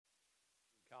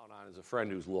John is a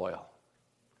friend who's loyal.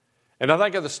 And I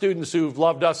think of the students who've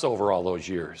loved us over all those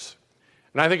years.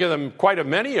 And I think of them, quite a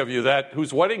many of you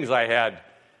whose weddings I had,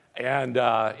 and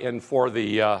for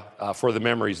the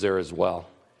memories there as well.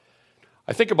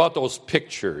 I think about those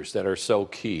pictures that are so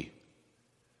key.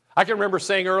 I can remember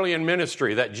saying early in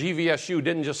ministry that GVSU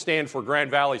didn't just stand for Grand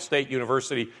Valley State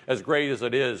University, as great as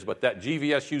it is, but that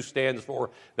GVSU stands for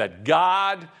that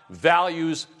God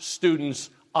values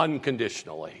students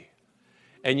unconditionally.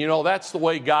 And you know, that's the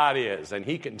way God is, and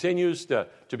he continues to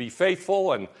be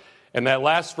faithful. And that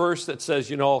last verse that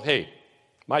says, you know, hey,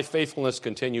 my faithfulness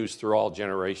continues through all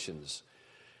generations.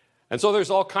 And so there's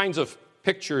all kinds of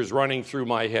pictures running through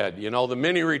my head. You know, the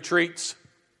mini retreats,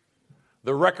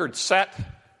 the record set,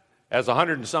 as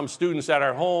 100 and some students at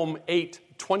our home ate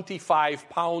 25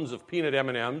 pounds of peanut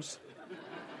M&Ms.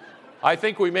 I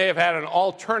think we may have had an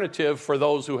alternative for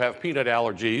those who have peanut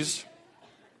allergies.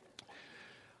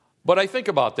 But I think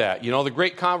about that. You know, the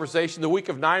great conversation, the week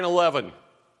of 9/11.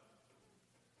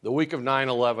 The week of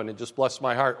 9/11, it just blessed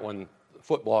my heart when the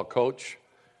football coach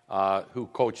who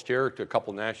coached here to a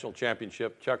couple national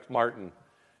championships, Chuck Martin,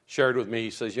 shared with me.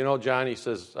 He says, you know, John, he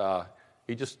says,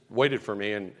 he just waited for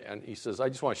me, and he says, I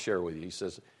just want to share with you. He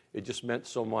says, it just meant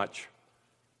so much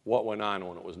what went on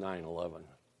when it was 9/11.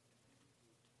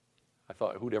 I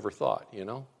thought, who'd ever thought, you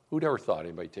know? Who'd ever thought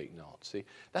anybody take notes? See,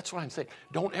 that's what I'm saying.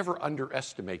 Don't ever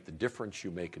underestimate the difference you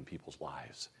make in people's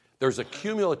lives. There's a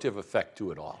cumulative effect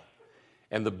to it all.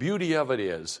 And the beauty of it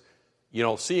is, you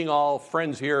know, seeing all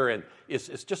friends here, and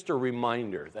it's just a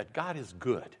reminder that God is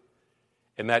good.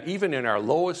 And that even in our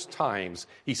lowest times,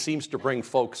 he seems to bring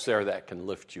folks there that can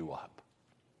lift you up.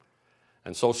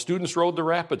 And so students rode the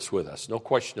rapids with us, no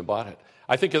question about it.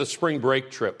 I think of the spring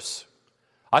break trips.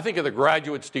 I think of the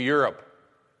graduates to Europe.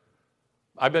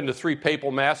 I've been to 3 papal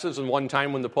masses and one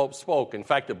time when the Pope spoke. In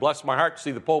fact, it blessed my heart to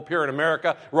see the Pope here in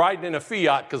America riding in a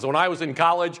Fiat, because when I was in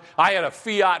college, I had a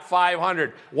Fiat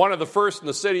 500, one of the first in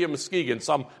the city of Muskegon.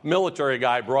 Some military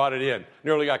guy brought it in.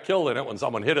 Nearly got killed in it when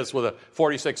someone hit us with a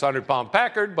 4,600-pound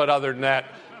Packard, but other than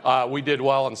that, we did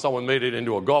well, and someone made it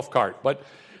into a golf cart. But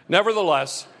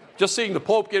nevertheless, just seeing the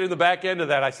Pope get in the back end of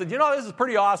that, I said, you know, this is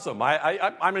pretty awesome.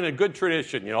 I'm in a good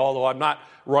tradition, you know, although I'm not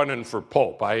running for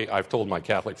Pope. I've told my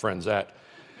Catholic friends that.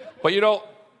 But, you know,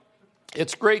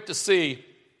 it's great to see,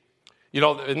 you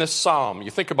know, in this psalm, you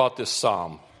think about this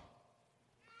psalm,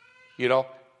 you know,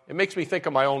 it makes me think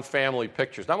of my own family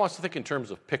pictures. And I want to think in terms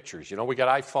of pictures. You know, we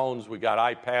got iPhones, we got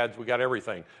iPads, we got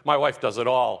everything. My wife does it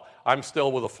all. I'm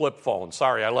still with a flip phone.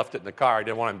 Sorry, I left it in the car. I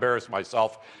didn't want to embarrass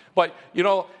myself. But, you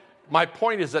know, my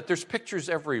point is that there's pictures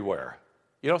everywhere.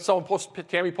 You know,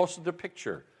 Tammy posted a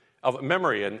picture of a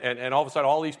memory, and all of a sudden,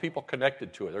 all these people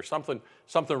connected to it. There's something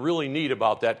really neat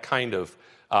about that kind of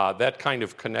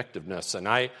connectiveness. And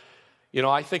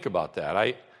I think about that.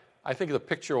 I think of the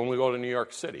picture when we go to New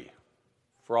York City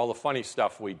for all the funny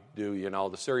stuff we do. You know,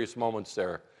 the serious moments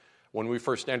there. When we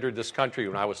first entered this country,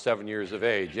 when I was 7 years of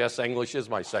age. Yes, English is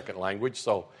my second language,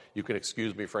 so you can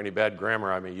excuse me for any bad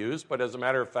grammar I may use. But as a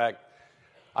matter of fact,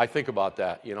 I think about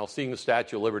that. You know, seeing the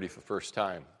Statue of Liberty for the first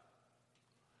time.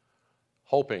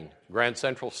 Hoping, Grand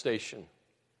Central Station,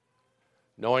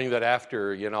 knowing that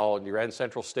after, you know, in Grand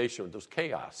Central Station, there was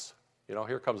chaos. You know,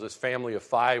 here comes this family of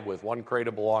 5 with one crate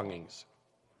of belongings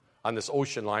on this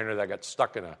ocean liner that got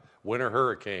stuck in a winter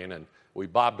hurricane, and we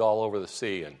bobbed all over the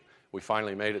sea, and we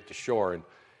finally made it to shore.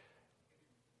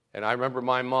 And I remember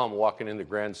my mom walking into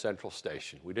Grand Central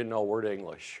Station. We didn't know a word of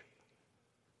English,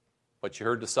 but you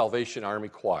heard the Salvation Army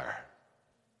Choir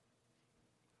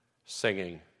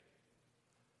singing,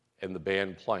 and the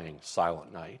band playing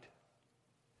Silent Night.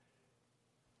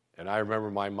 And I remember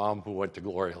my mom, who went to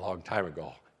glory a long time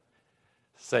ago,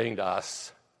 saying to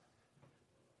us,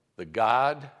 the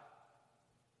God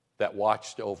that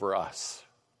watched over us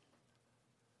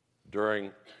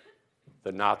during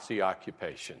the Nazi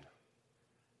occupation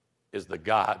is the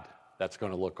God that's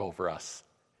going to look over us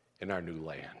in our new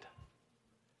land.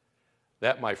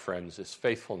 That, my friends, is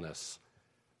faithfulness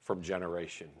from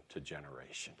generation to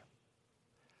generation.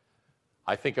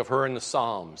 I think of her in the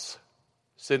Psalms,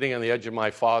 sitting on the edge of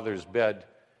my father's bed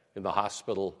in the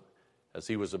hospital as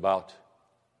he was about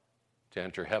to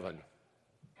enter heaven.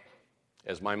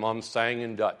 As my mom sang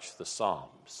in Dutch the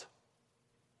Psalms,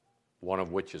 one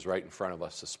of which is right in front of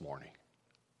us this morning.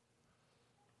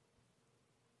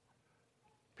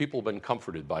 People have been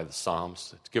comforted by the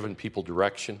Psalms. It's given people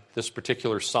direction. This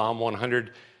particular Psalm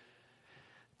 100,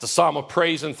 the Psalm of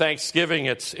praise and thanksgiving.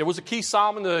 It was a key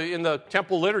psalm in the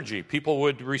temple liturgy. People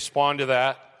would respond to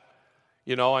that,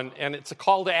 you know, and it's a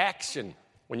call to action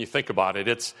when you think about it.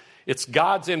 It's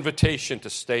God's invitation to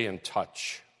stay in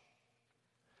touch.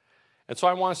 And so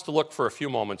I want us to look for a few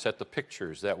moments at the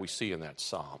pictures that we see in that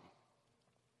psalm.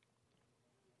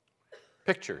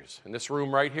 Pictures. In this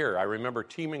room right here, I remember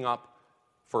teaming up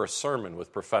for a sermon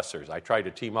with professors. I tried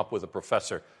to team up with a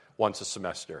professor once a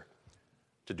semester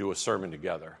to do a sermon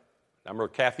together. I remember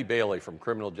Kathy Bailey from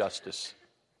Criminal Justice.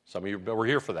 Some of you were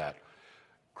here for that.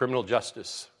 Criminal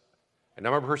Justice. And I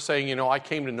remember her saying, I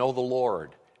came to know the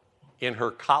Lord in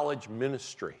her college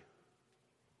ministry.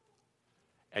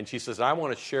 And she says, I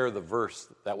want to share the verse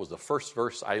that was the first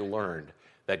verse I learned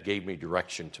that gave me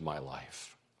direction to my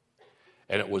life.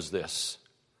 And it was this: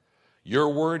 your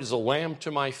word is a lamp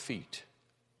to my feet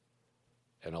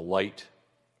and a light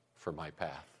for my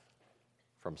path.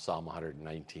 From Psalm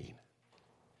 119.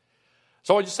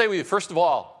 So I would just say with you, first of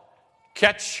all,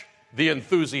 catch the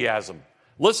enthusiasm.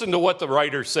 Listen to what the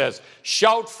writer says.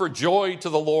 Shout for joy to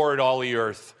the Lord, all the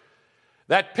earth.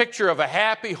 That picture of a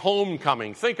happy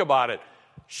homecoming, think about it.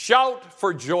 Shout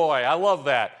for joy. I love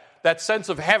that. That sense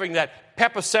of having that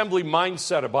pep assembly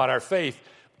mindset about our faith.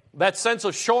 That sense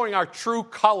of showing our true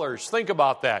colors. Think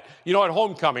about that. At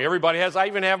homecoming, everybody has, I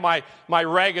even have my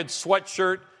ragged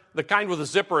sweatshirt, the kind with a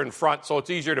zipper in front, so it's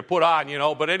easier to put on,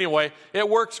 But anyway, it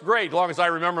works great as long as I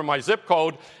remember my zip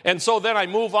code. And so then I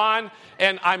move on,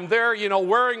 and I'm there,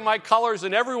 wearing my colors,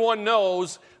 and everyone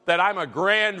knows that I'm a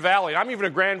Grand Valley. I'm even a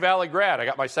Grand Valley grad. I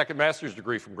got my second master's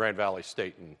degree from Grand Valley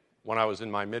State when I was in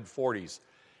my mid-40s.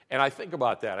 And I think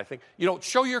about that. I think,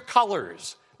 show your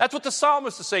colors. That's what the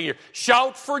psalmist is saying here.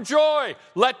 Shout for joy.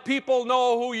 Let people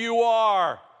know who you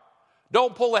are.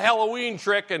 Don't pull the Halloween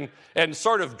trick and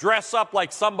sort of dress up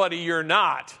like somebody you're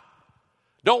not.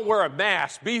 Don't wear a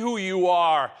mask. Be who you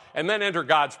are, and then enter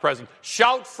God's presence.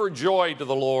 Shout for joy to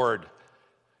the Lord.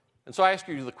 And so I ask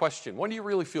you the question, when do you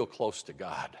really feel close to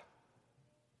God?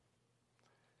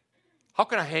 How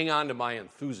can I hang on to my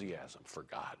enthusiasm for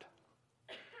God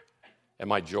and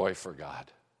my joy for God?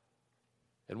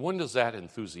 And when does that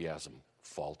enthusiasm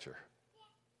falter?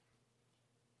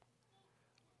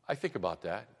 I think about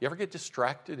that. You ever get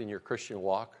distracted in your Christian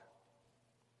walk?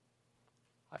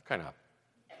 I've kind of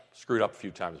screwed up a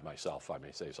few times myself, I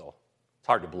may say so. It's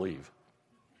hard to believe.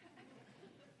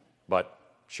 But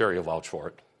Sherry will vouch for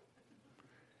it.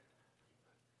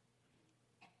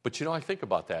 But I think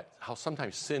about that, how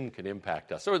sometimes sin can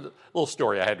impact us. There was a little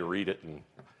story, I had to read it, and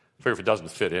I figure if it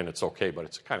doesn't fit in, it's okay, but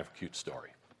it's kind of a cute story.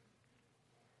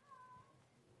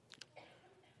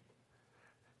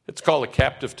 It's called A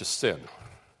Captive to Sin.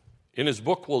 In his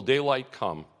book, Will Daylight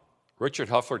Come?, Richard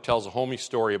Huffler tells a homey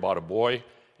story about a boy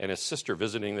and his sister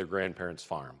visiting their grandparents'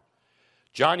 farm.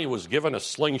 Johnny was given a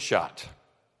slingshot.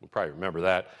 You probably remember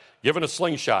that. Given a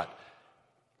slingshot,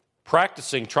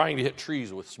 practicing trying to hit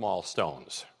trees with small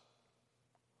stones.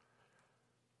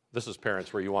 This is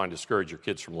parents where you want to discourage your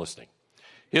kids from listening.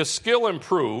 His skill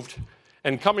improved,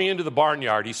 and coming into the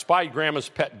barnyard, he spied Grandma's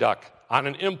pet duck. On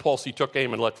an impulse, he took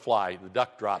aim and let fly. The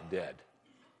duck dropped dead.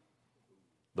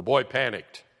 The boy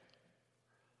panicked.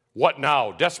 What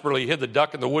now? Desperately hid the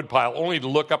duck in the woodpile, only to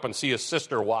look up and see his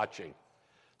sister watching.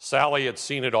 Sally had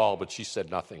seen it all, but she said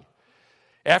nothing.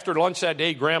 After lunch that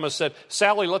day, Grandma said,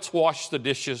 Sally, let's wash the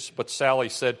dishes. But Sally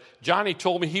said, Johnny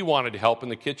told me he wanted to help in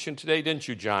the kitchen today, didn't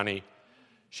you, Johnny?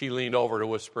 She leaned over to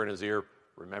whisper in his ear,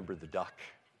 remember the duck.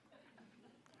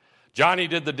 Johnny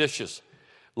did the dishes.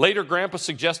 Later, Grandpa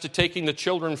suggested taking the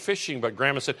children fishing, but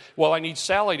Grandma said, well, I need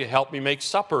Sally to help me make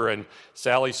supper. And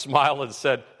Sally smiled and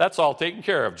said, that's all taken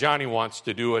care of. Johnny wants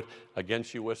to do it. Again,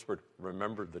 she whispered,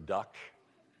 remember the duck?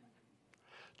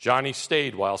 Johnny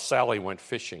stayed while Sally went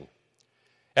fishing.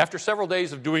 After several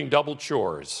days of doing double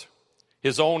chores,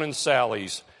 his own and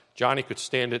Sally's, Johnny could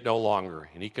stand it no longer,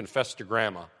 and he confessed to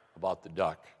Grandma about the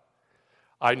duck.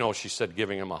 I know, she said,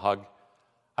 giving him a hug.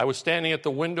 I was standing at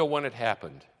the window when it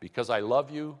happened. Because I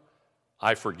love you,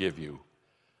 I forgive you.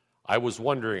 I was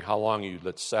wondering how long you'd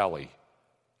let Sally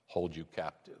hold you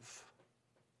captive.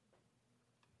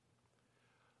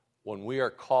 When we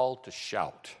are called to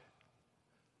shout,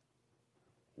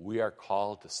 we are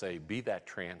called to say, be that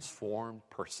transformed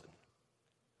person.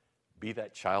 Be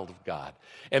that child of God.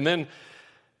 And then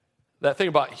that thing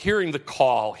about hearing the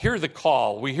call. Hear the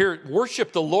call. We hear,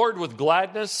 worship the Lord with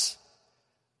gladness.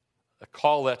 A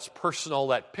call that's personal,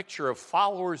 that picture of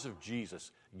followers of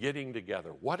Jesus getting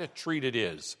together. What a treat it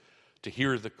is to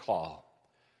hear the call.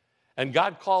 And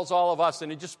God calls all of us,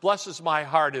 and it just blesses my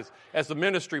heart as the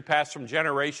ministry passed from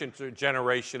generation to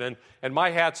generation. And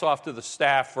my hat's off to the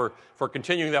staff for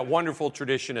continuing that wonderful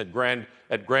tradition at Grand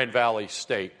Valley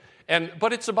State.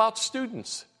 But it's about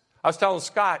students. I was telling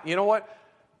Scott, you know what?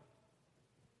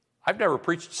 I've never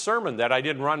preached a sermon that I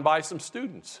didn't run by some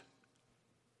students.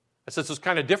 I said, so it's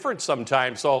kind of different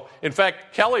sometimes. So, in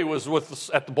fact, Kelly was with us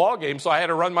at the ball game, so I had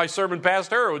to run my sermon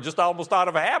past her. It was just almost out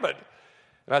of a habit.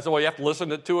 And I said, well, you have to listen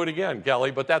to it again,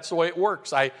 Kelly, but that's the way it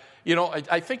works. I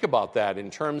think about that in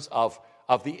terms of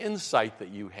the insight that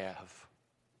you have.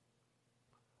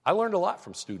 I learned a lot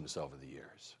from students over the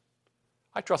years.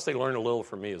 I trust they learned a little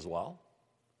from me as well.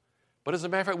 But as a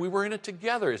matter of fact, we were in it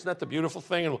together. Isn't that the beautiful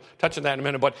thing? And we'll touch on that in a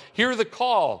minute. But hear the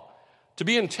call to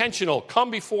be intentional.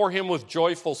 Come before him with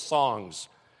joyful songs.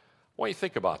 What do you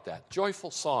think about that?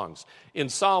 Joyful songs. In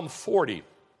Psalm 40,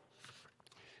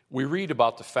 we read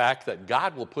about the fact that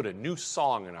God will put a new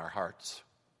song in our hearts.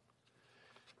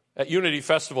 At Unity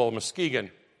Festival in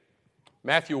Muskegon,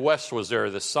 Matthew West was there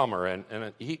this summer,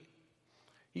 and he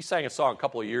sang a song a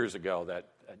couple of years ago that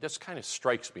just kind of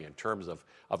strikes me in terms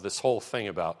of this whole thing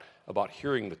about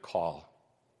hearing the call.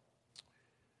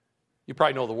 You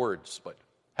probably know the words, but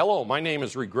hello, my name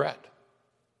is Regret.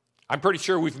 I'm pretty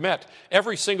sure we've met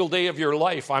every single day of your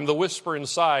life. I'm the whisper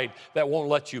inside that won't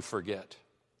let you forget.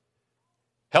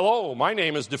 Hello, my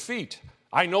name is Defeat.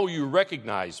 I know you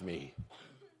recognize me.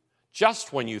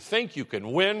 Just when you think you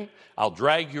can win, I'll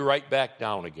drag you right back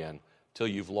down again till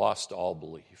you've lost all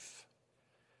belief.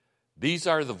 These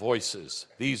are the voices,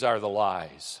 these are the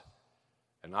lies,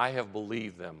 and I have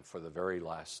believed them for the very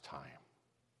last time.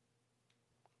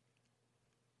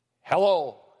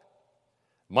 Hello,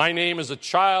 my name is a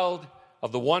child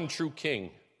of the one true King.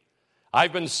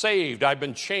 I've been saved, I've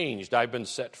been changed, I've been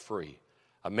set free.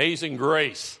 Amazing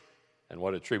Grace, and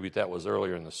what a tribute that was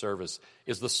earlier in the service,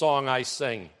 is the song I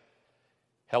sing.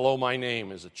 Hello, my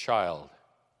name is a child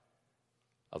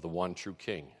of the one true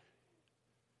King.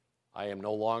 I am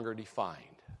no longer defined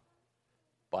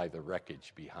by the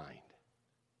wreckage behind.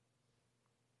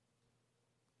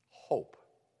 Hope.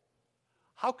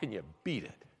 How can you beat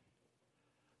it?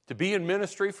 To be in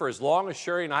ministry for as long as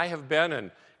Sherry and I have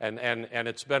been, and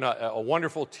it's been a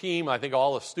wonderful team. I think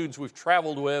all the students we've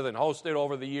traveled with and hosted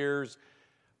over the years.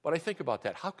 But I think about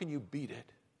that. How can you beat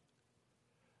it?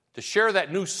 To share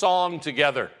that new song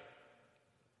together.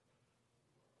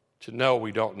 To know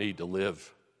we don't need to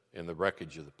live in the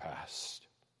wreckage of the past.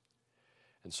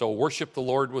 And so worship the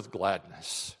Lord with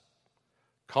gladness.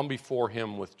 Come before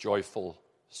him with joyful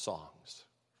songs.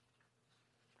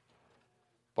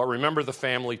 But remember the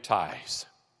family ties.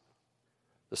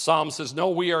 The psalm says,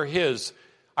 no, we are his.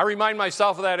 I remind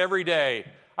myself of that every day.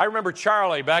 I remember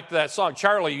Charlie, back to that song.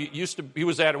 Charlie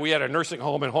we had a nursing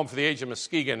home and home for the aged in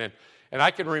Muskegon, and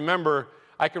I can remember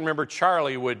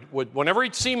Charlie would whenever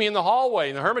he'd see me in the hallway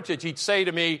in the Hermitage, he'd say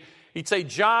to me,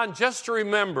 John, just to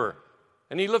remember,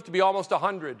 and he lived to be almost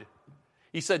 100.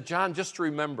 He said, John, just to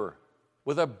remember,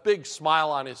 with a big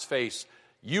smile on his face,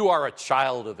 you are a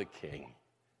child of the King.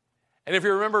 And if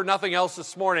you remember nothing else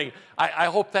this morning, I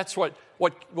hope that's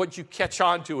what you catch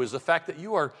on to is the fact that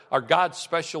you are God's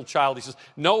special child. He says,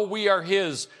 no, we are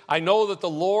his. I know that the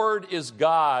Lord is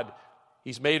God.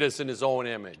 He's made us in his own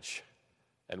image,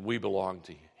 and we belong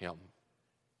to him.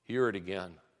 Hear it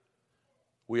again.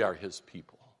 We are his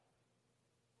people.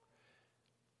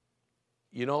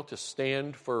 You know, to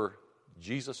stand for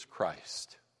Jesus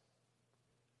Christ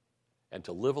and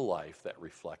to live a life that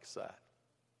reflects that,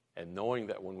 and knowing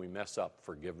that when we mess up,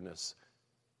 forgiveness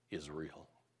is real.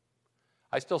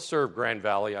 I still serve Grand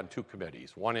Valley on 2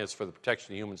 committees. One is for the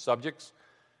protection of human subjects.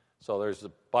 So there's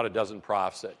about a dozen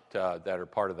profs that are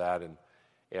part of that.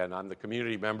 And I'm the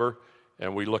community member,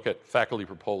 and we look at faculty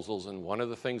proposals. And one of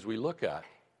the things we look at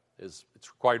is, it's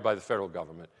required by the federal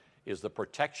government, is the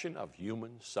protection of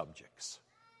human subjects.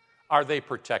 Are they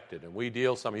protected? And we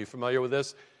deal, some of you familiar with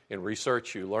this, in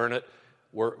research, you learn it.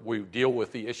 We deal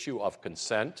with the issue of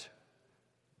consent.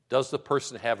 Does the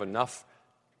person have enough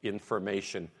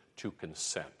information to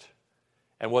consent?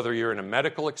 And whether you're in a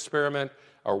medical experiment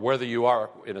or whether you are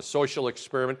in a social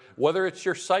experiment, whether it's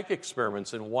your psych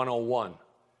experiments in 101,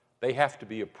 they have to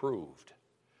be approved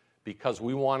because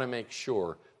we want to make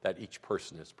sure that each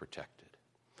person is protected.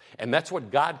 And that's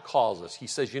what God calls us. He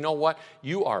says, you know what?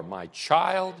 You are my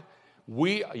child.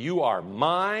 You are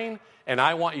mine, and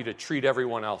I want you to treat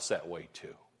everyone else that way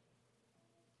too.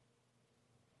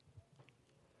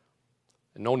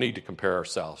 And no need to compare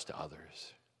ourselves to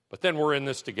others. But then we're in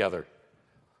this together.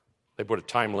 They put a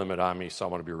time limit on me, so I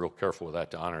want to be real careful with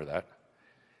that to honor that.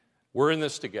 We're in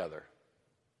this together.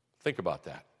 Think about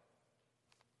that.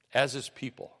 As his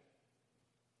people,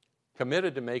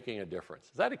 committed to making a difference.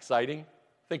 Is that exciting?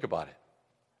 Think about it.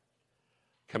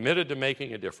 Committed to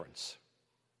making a difference.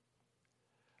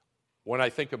 When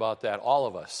I think about that, all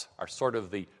of us are sort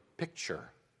of the picture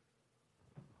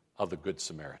of the Good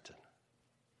Samaritan.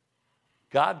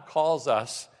 God calls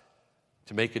us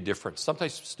to make a difference.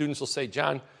 Sometimes students will say,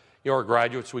 John, our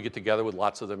graduates, we get together with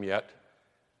lots of them yet.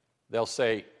 They'll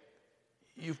say,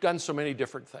 you've done so many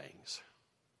different things.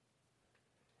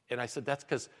 And I said, that's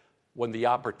because when the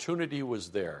opportunity was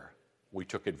there, we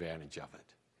took advantage of it.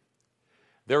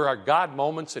 There are God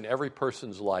moments in every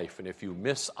person's life, and if you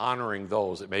miss honoring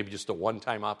those, it may be just a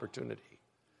one-time opportunity,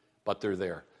 but they're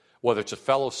there. Whether it's a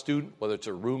fellow student, whether it's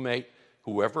a roommate,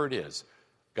 whoever it is,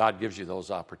 God gives you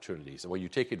those opportunities. And when you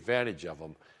take advantage of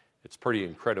them, it's pretty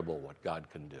incredible what God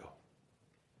can do.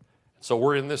 So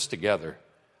we're in this together.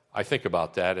 I think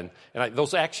about that. And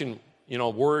those action,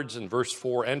 words in verse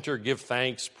 4, enter, give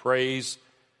thanks, praise,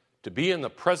 to be in the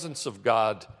presence of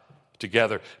God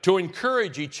together, to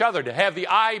encourage each other, to have the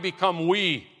I become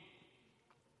we.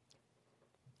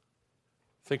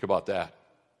 Think about that.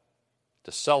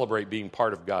 To celebrate being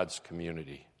part of God's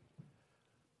community.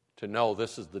 To know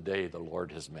this is the day the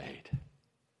Lord has made.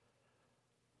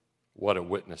 What a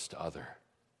witness to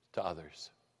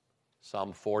others.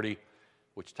 Psalm 40,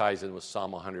 which ties in with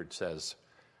Psalm 100, says,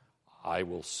 I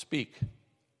will speak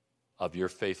of your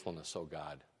faithfulness, O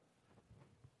God,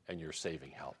 and your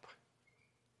saving help.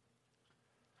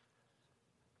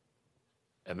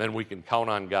 And then we can count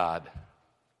on God,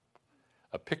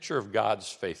 a picture of God's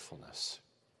faithfulness.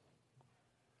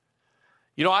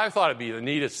 I thought it'd be the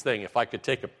neatest thing if I could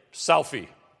take a selfie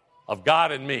of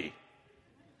God and me.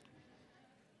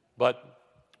 But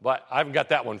I haven't got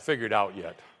that one figured out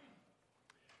yet.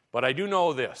 But I do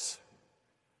know this,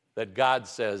 that God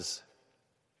says,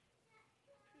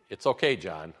 it's okay,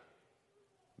 John.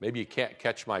 Maybe you can't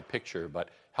catch my picture, but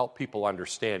help people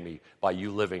understand me by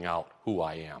you living out who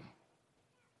I am.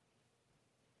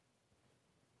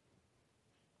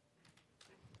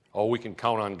 Oh, we can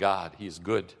count on God. He is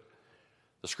good.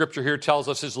 The scripture here tells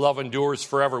us his love endures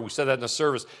forever. We said that in the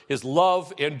service. His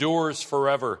love endures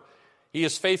forever. He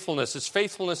is faithfulness. His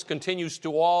faithfulness continues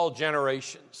to all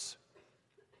generations.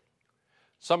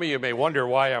 Some of you may wonder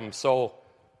why I'm so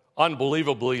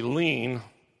unbelievably lean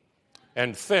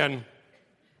and thin.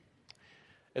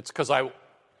 It's because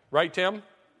right, Tim?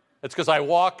 It's because I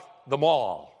walk the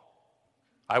mall.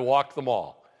 I walk the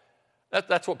mall.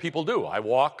 That's what people do. I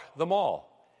walk the mall.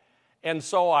 And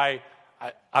so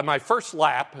on my first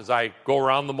lap, as I go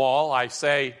around the mall, I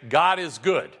say, God is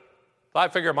good. So I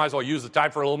figure I might as well use the time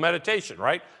for a little meditation,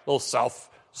 right? A little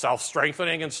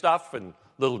self-strengthening and stuff, and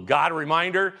a little God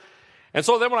reminder. And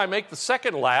so then when I make the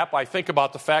second lap, I think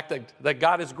about the fact that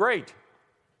God is great.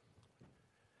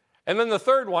 And then the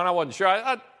third one, I wasn't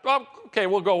sure. Okay,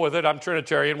 we'll go with it. I'm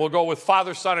Trinitarian. We'll go with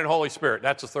Father, Son, and Holy Spirit.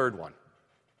 That's the third one.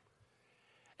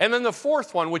 And then the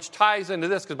fourth one, which ties into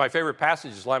this, because my favorite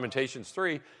passage is Lamentations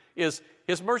 3, is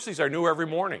his mercies are new every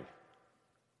morning.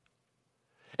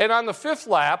 And on the fifth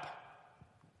lap,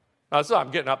 so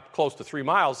I'm getting up close to 3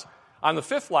 miles. On the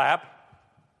fifth lap,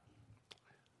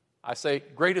 I say,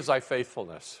 great is thy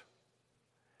faithfulness.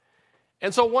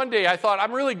 And so one day I thought,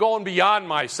 I'm really going beyond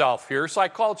myself here. So I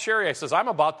called Sherry. I says, I'm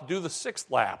about to do the sixth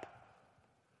lap.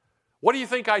 What do you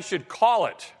think I should call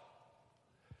it?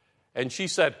 And she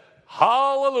said,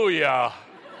 Hallelujah.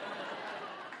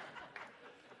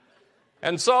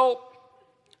 And so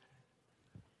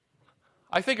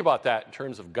I think about that in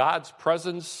terms of God's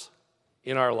presence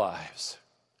in our lives.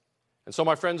 And so,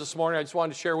 my friends, this morning I just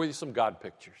wanted to share with you some God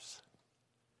pictures.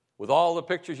 With all the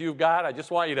pictures you've got, I just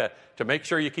want you to make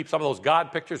sure you keep some of those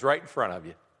God pictures right in front of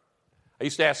you. I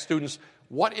used to ask students,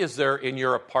 what is there in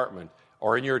your apartment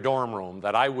or in your dorm room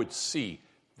that I would see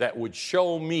that would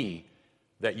show me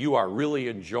that you are really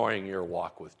enjoying your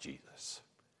walk with Jesus?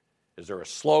 Is there a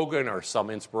slogan or some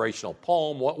inspirational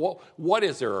poem? What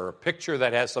is there? Or a picture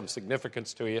that has some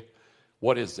significance to you?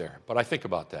 What is there? But I think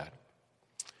about that.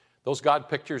 Those God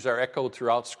pictures are echoed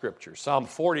throughout Scripture. Psalm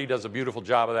 40 does a beautiful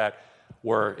job of that,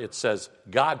 where it says,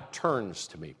 God turns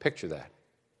to me. Picture that.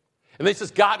 And then it says,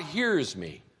 God hears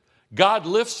me. God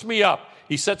lifts me up.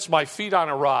 He sets my feet on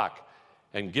a rock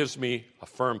and gives me a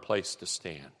firm place to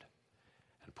stand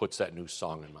and puts that new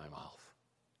song in my mouth.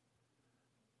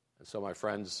 And so, my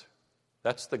friends,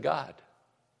 that's the God.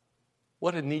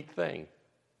 What a neat thing.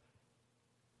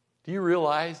 Do you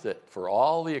realize that for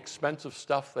all the expensive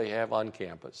stuff they have on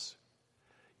campus,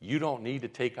 you don't need to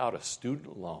take out a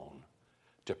student loan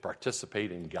to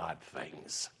participate in God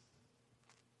things?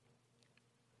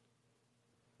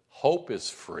 Hope is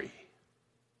free.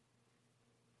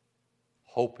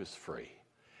 Hope is free.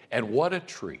 And what a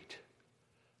treat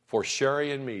for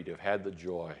Sherry and me to have had the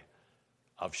joy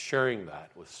of sharing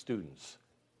that with students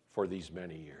for these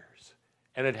many years.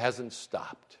 And it hasn't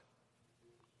stopped.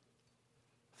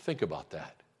 Think about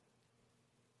that.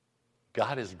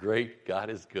 God is great. God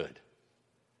is good.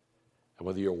 And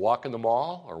whether you're walking the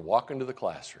mall or walking to the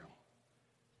classroom,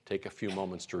 Take a few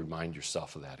moments to remind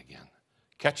yourself of that again.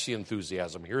 Catch the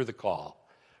enthusiasm. Hear the call.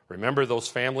 Remember those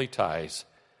family ties.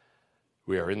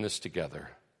 We are in this together,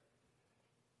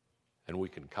 and we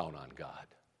can count on God.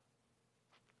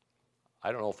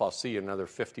 I don't know if I'll see you another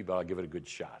 50, but I'll give it a good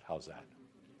shot. How's that?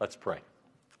 Let's pray.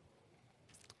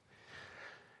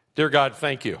 Dear God,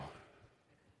 thank you.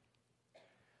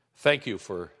 Thank you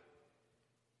for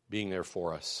being there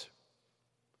for us.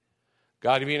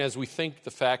 God, even as we think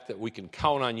the fact that we can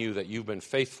count on you, that you've been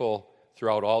faithful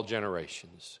throughout all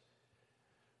generations,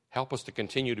 help us to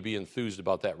continue to be enthused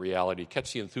about that reality.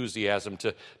 Catch the enthusiasm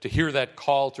to hear that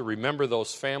call, to remember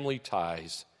those family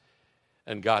ties,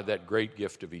 and God, that great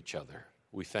gift of each other.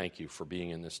 We thank you for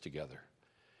being in this together.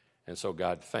 And so,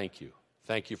 God, thank you.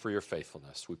 Thank you for your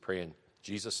faithfulness. We pray in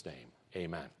Jesus' name.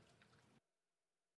 Amen.